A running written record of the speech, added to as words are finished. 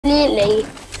lately,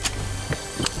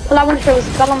 well, I went through a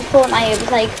spell on Fortnite. It was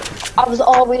like I was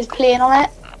always playing on it,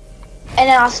 and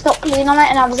then I stopped playing on it,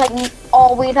 and I was like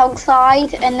always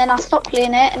outside, and then I stopped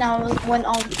playing it, and went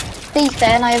on FIFA,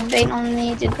 and I have been on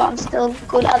needed, but I'm still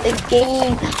good at the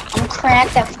game. I'm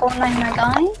cracked at Fortnite, my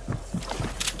guy.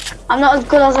 I'm not as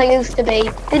good as I used to be.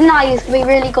 Didn't I used to be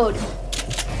really good?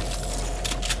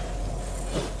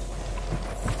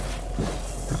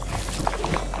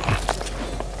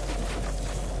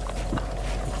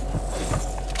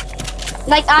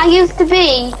 Like I used to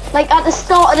be, like at the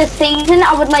start of the season,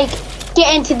 I would like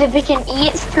get into Division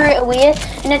 8 straight away,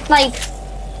 and it's like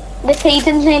the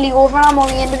season's nearly over and I'm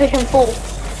only in Division 4.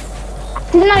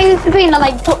 Didn't I used to be in the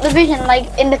like top division like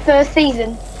in the first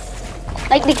season?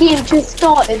 Like the game just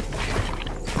started.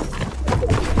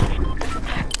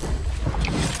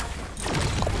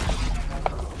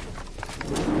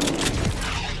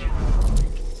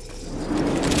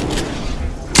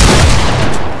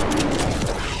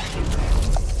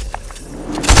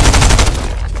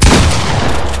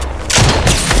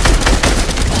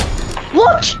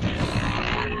 What?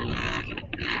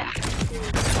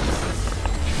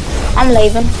 I'm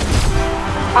leaving.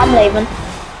 I'm leaving.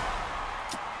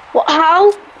 What?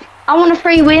 How? I want a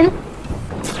free win.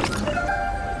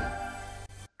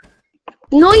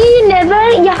 No, you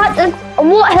never. You had to.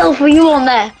 What health were you on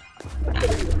there?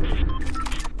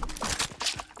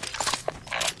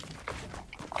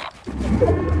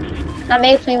 That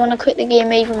makes me want to quit the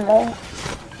game even more.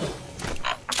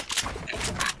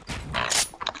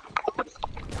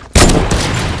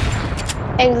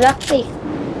 Exactly.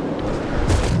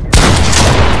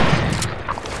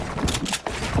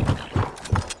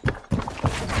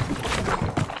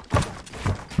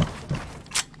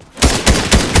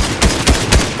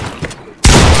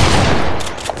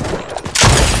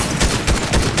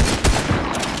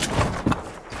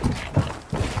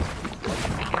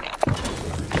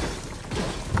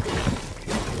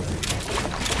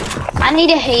 I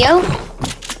need a heal,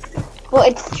 but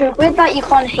it's stupid that you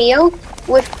can't heal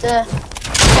with the...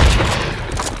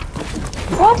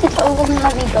 What? It wouldn't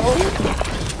let me go.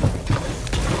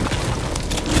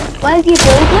 Where's your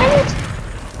build went?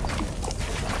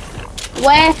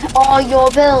 Where are your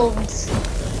builds?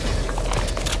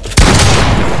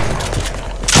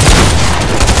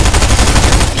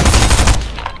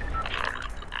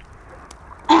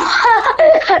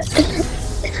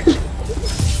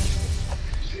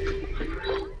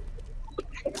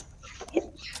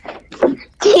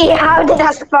 How did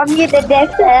I spam you to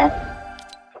death there?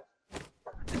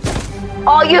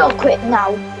 Oh, you'll quit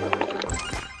now.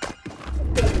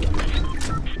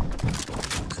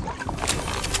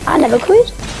 I never quit.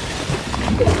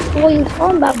 Where you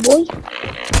from, bad boy?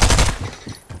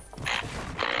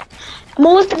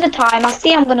 Most of the time, I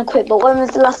say I'm gonna quit, but when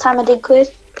was the last time I did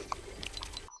quit?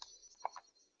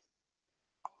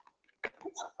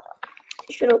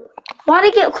 Shut up. Why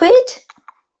did I get quit?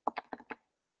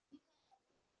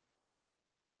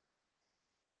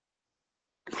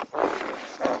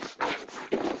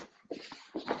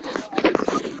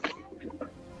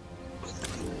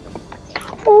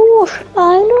 Oh,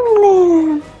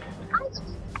 Spider-Man.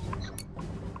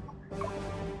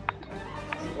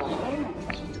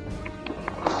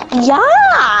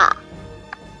 Yeah.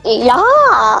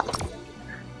 Yeah.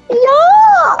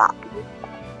 Yeah.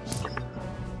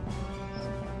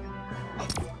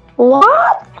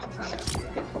 What?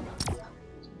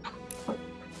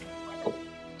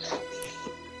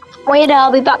 Wait,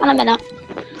 I'll be back in a minute.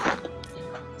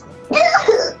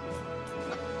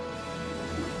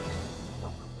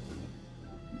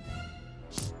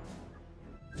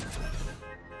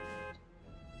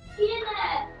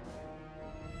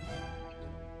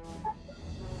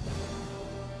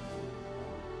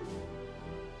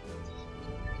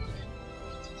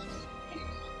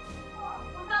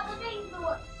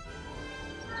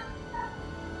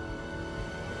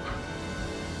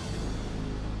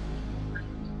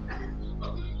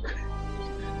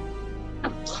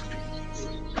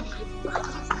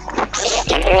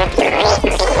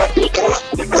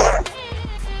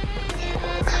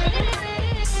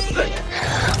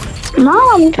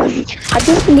 Mom, I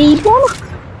just need one.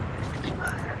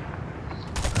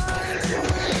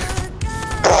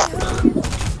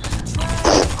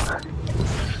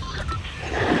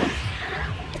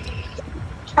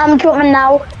 I'm dropping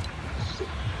now.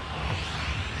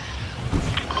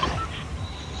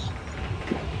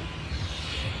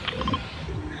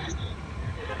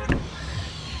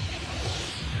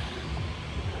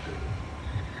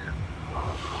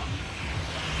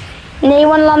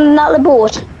 Anyone landing at the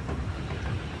boat?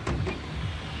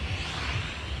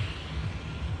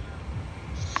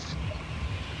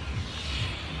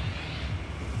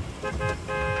 So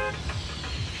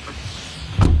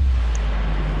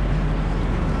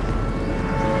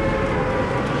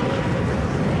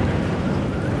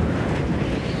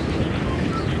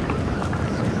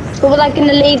we're like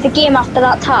gonna leave the game after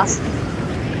that task.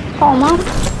 Oh man.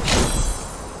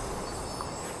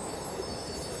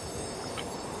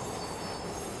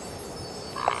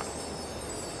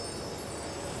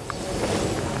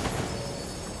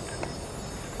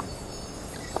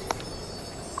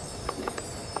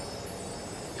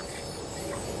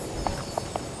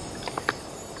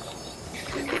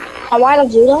 And why did I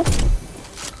do that?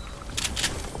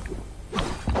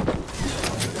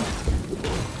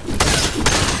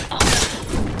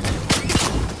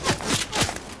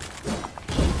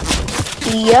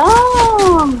 Yeah.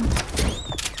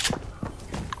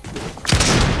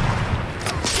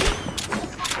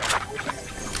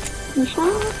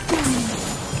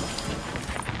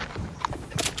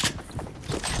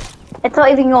 It's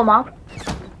not even your map.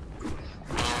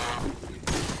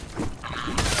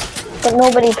 But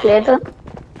nobody played it.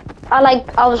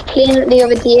 I was playing it the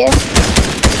other day and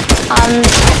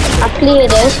I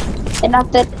played it and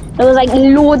after there was like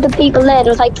loads of people there,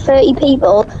 there was like 30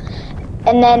 people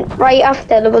and then right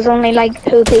after there was only like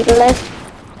 2 people left.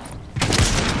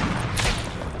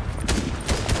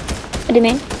 What do you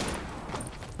mean?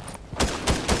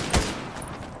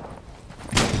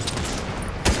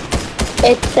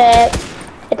 It's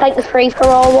like the free for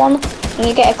all one and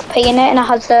you get XP in it and it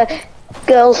has the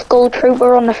Girl Skull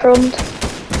Trooper on the front.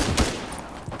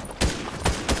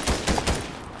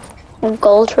 And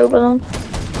Gold Trooper on.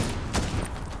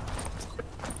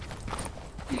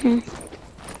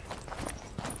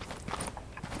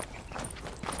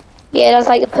 Yeah, that's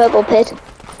like a purple pit.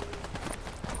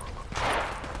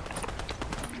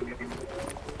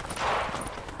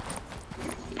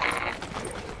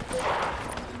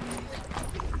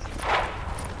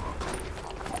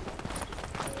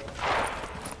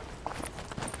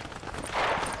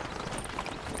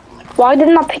 Why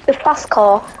didn't I pick the fast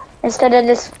car instead of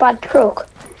this bad truck?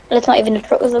 Well, it's not even a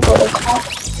truck, it's a little car.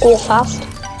 Go fast.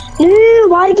 No,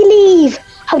 why did you leave?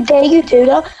 How dare you do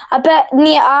that?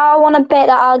 I want to bet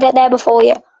that I'll get there before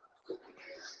you.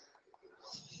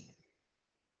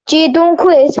 Gee, don't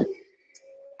quit.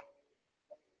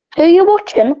 Who are you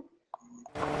watching?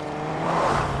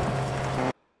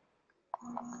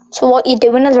 So what you're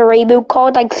doing is a reboot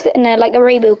card, like sitting there like a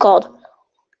reboot card.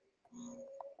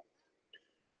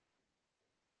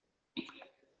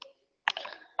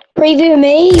 Preview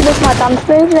me with my dance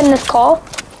moves in this car.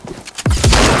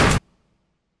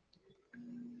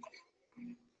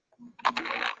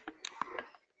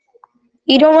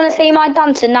 You don't want to see my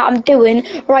dancing that I'm doing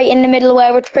right in the middle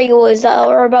where a trio is that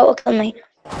are about to kill me.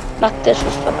 That's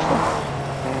disrespectful.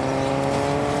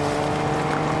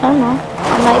 I don't know.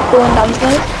 I might go and dance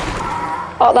move.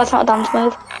 Oh, that's not a dance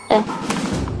move. Yeah.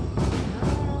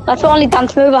 That's the only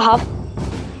dance move I have.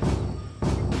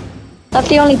 That's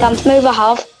the only dance move I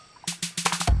have.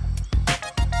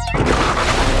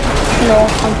 No,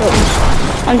 I'm joking.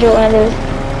 I'm joking, I lose.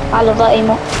 I love that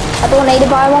emote. I don't need to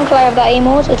buy one because I have that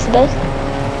emote, it's the best.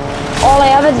 All I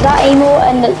have is that emote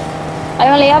and I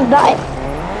only have that.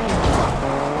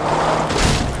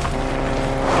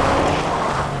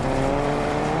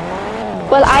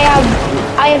 Well, I have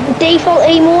the default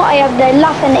emote, I have the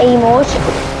laughing emote.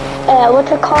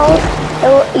 What's it called?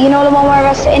 You know the one where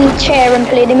I sit in the chair and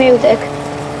play the music?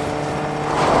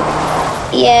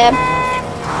 Yeah.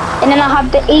 And then I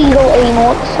have the eagle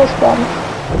emote, the sus one.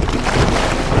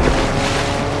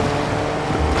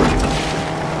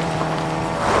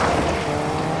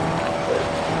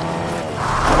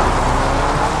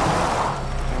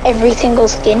 Every single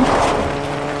skin,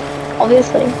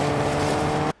 obviously.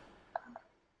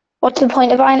 What's the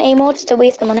point of buying emotes? To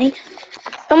waste the money.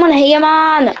 Someone here,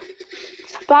 man!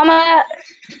 Spammer!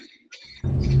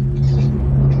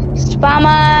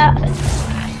 Spammer!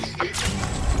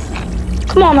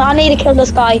 Come on, I need to kill this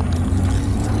guy.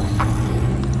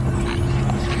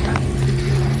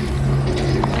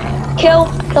 Kill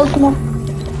someone.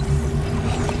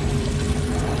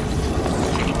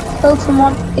 Kill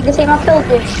someone. You can see my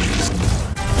filter.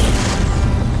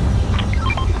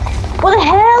 What the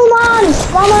hell, man?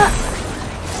 Spammer!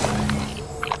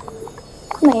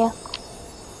 Come here.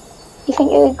 You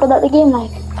think you're good at the game,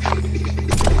 like?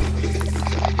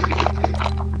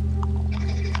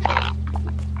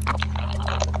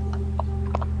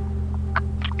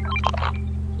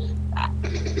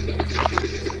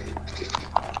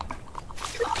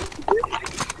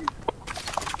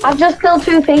 I've just killed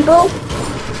 2 people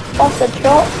off the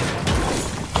shot.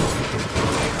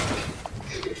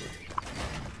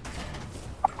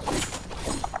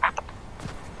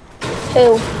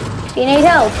 Who? Do you need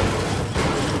help?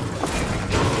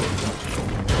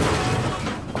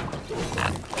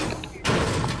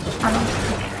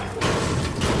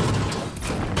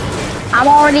 I'm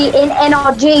already in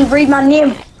NRG. Read my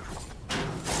name.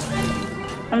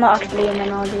 I'm not actually in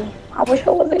NRG. I wish I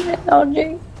was in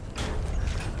NRG.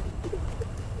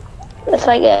 It's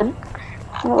like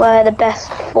where the best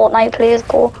Fortnite players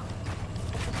go.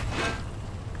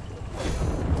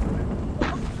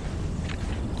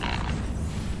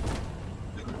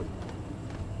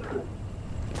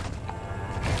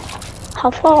 How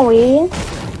far are we?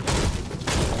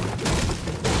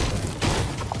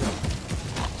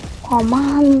 Oh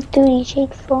man, duty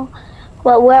cheeks for.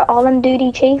 Well, where all them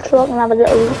duty cheeks? Look and have a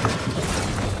little look.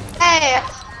 Hey,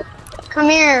 come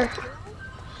here.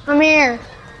 Come here.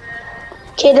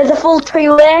 Okay, there's a full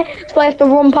trio there, so I have to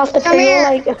run past the Come trio here.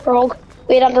 like a frog.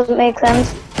 Wait, that doesn't make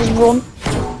sense. Just run.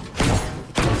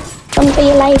 Run for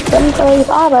your life, run for your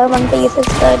father, run for your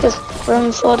sister. Just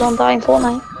run so I don't die in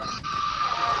Fortnite.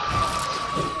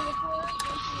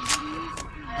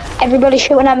 Everybody's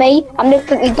shooting at me. I'm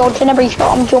literally dodging every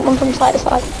shot. I'm jumping from side to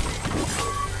side.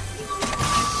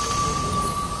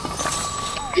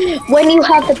 When you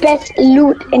have the best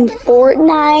loot in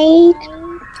Fortnite.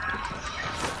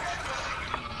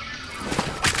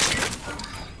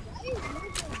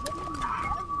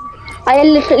 I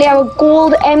literally have a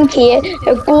gold MK,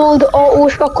 a gold auto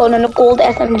shotgun, and a gold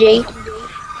SMG.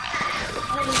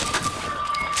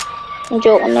 I'm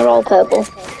joking, they're all purple.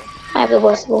 I have the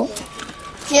worst loot.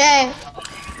 Yeah.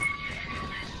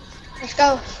 Let's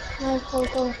go.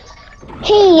 Go.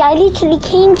 Hey, I literally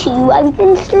came to you. I was in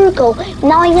a circle.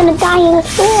 Now I'm gonna die in a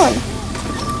storm.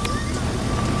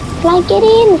 Can I get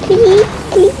in, please?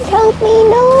 Please help me,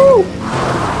 no!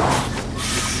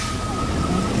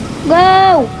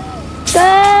 Go!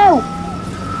 Go!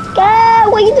 Go!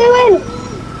 What are you doing?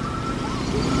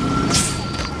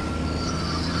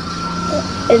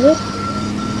 Is this?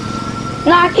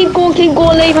 Nah, keep going,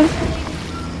 leave him.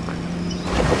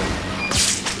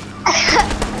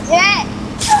 Yeah.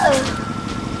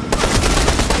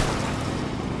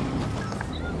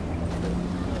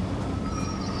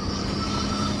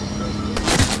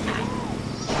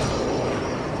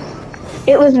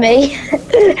 It was me.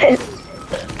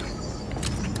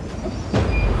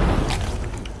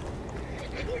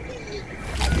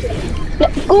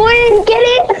 Go in, get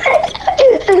it!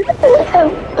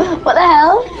 What the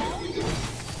hell?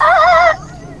 Ah!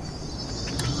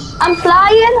 I'm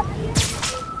flying!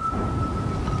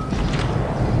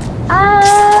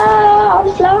 Ah! I'm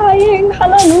flying!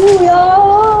 Hallelujah!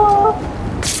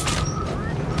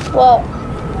 What?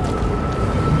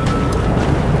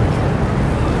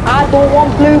 I don't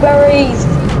want blueberries!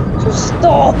 So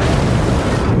stop!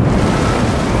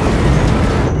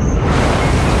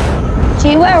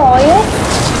 Gee, where are you?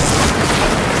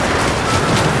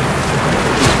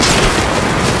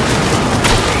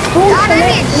 God, I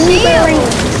need shield.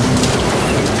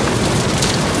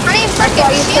 I need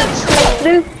freaking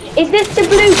shield. Is this the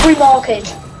blueberry market?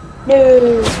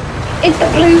 No. It's the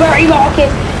blueberry market.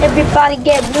 Everybody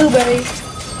get blueberries.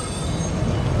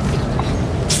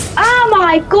 Oh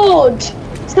my god!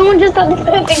 Someone just had the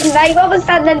perfect knife. I was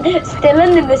standing still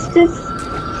in the distance.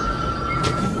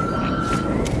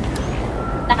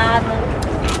 Nah, no.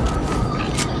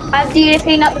 I've seen that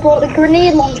they brought the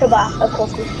grenade launcher back, of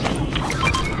course.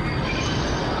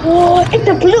 Oh, it's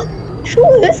a blue.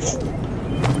 Show this.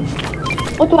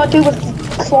 What do I do with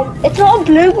the clump? It's not a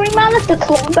blueberry, man. It's a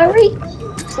clumberry.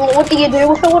 So what do you do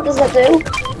with it? What does it do?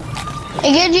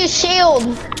 It gives you shield.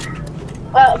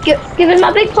 Well, give him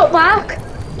my big foot back.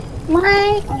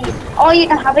 My. Oh, you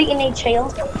can have it. You need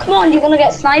shield. Come on, you're gonna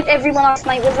get sniped. Everyone has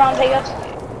snipers around here.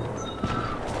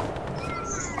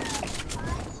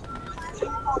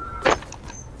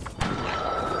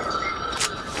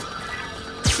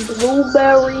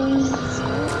 Blueberries.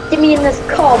 Get me in this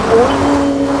car, boy.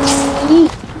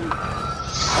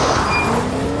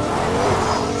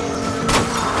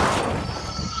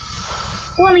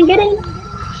 Go on and get in.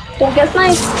 Don't get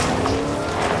sniped.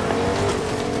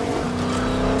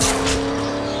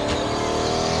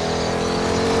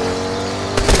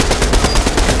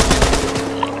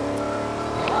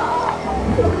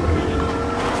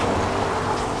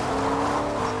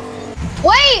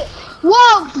 Wait!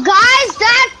 Whoa, guys,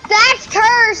 that's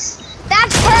cursed.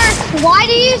 That's cursed. Why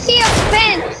do you see a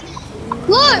fence?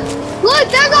 Look,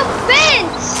 there's a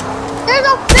fence. There's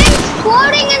a fence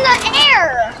floating in the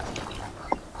air.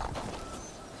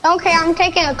 Okay, I'm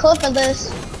taking a clip of this.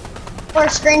 Or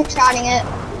screenshotting it.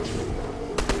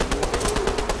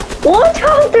 What?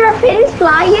 How's there a fence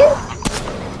flying?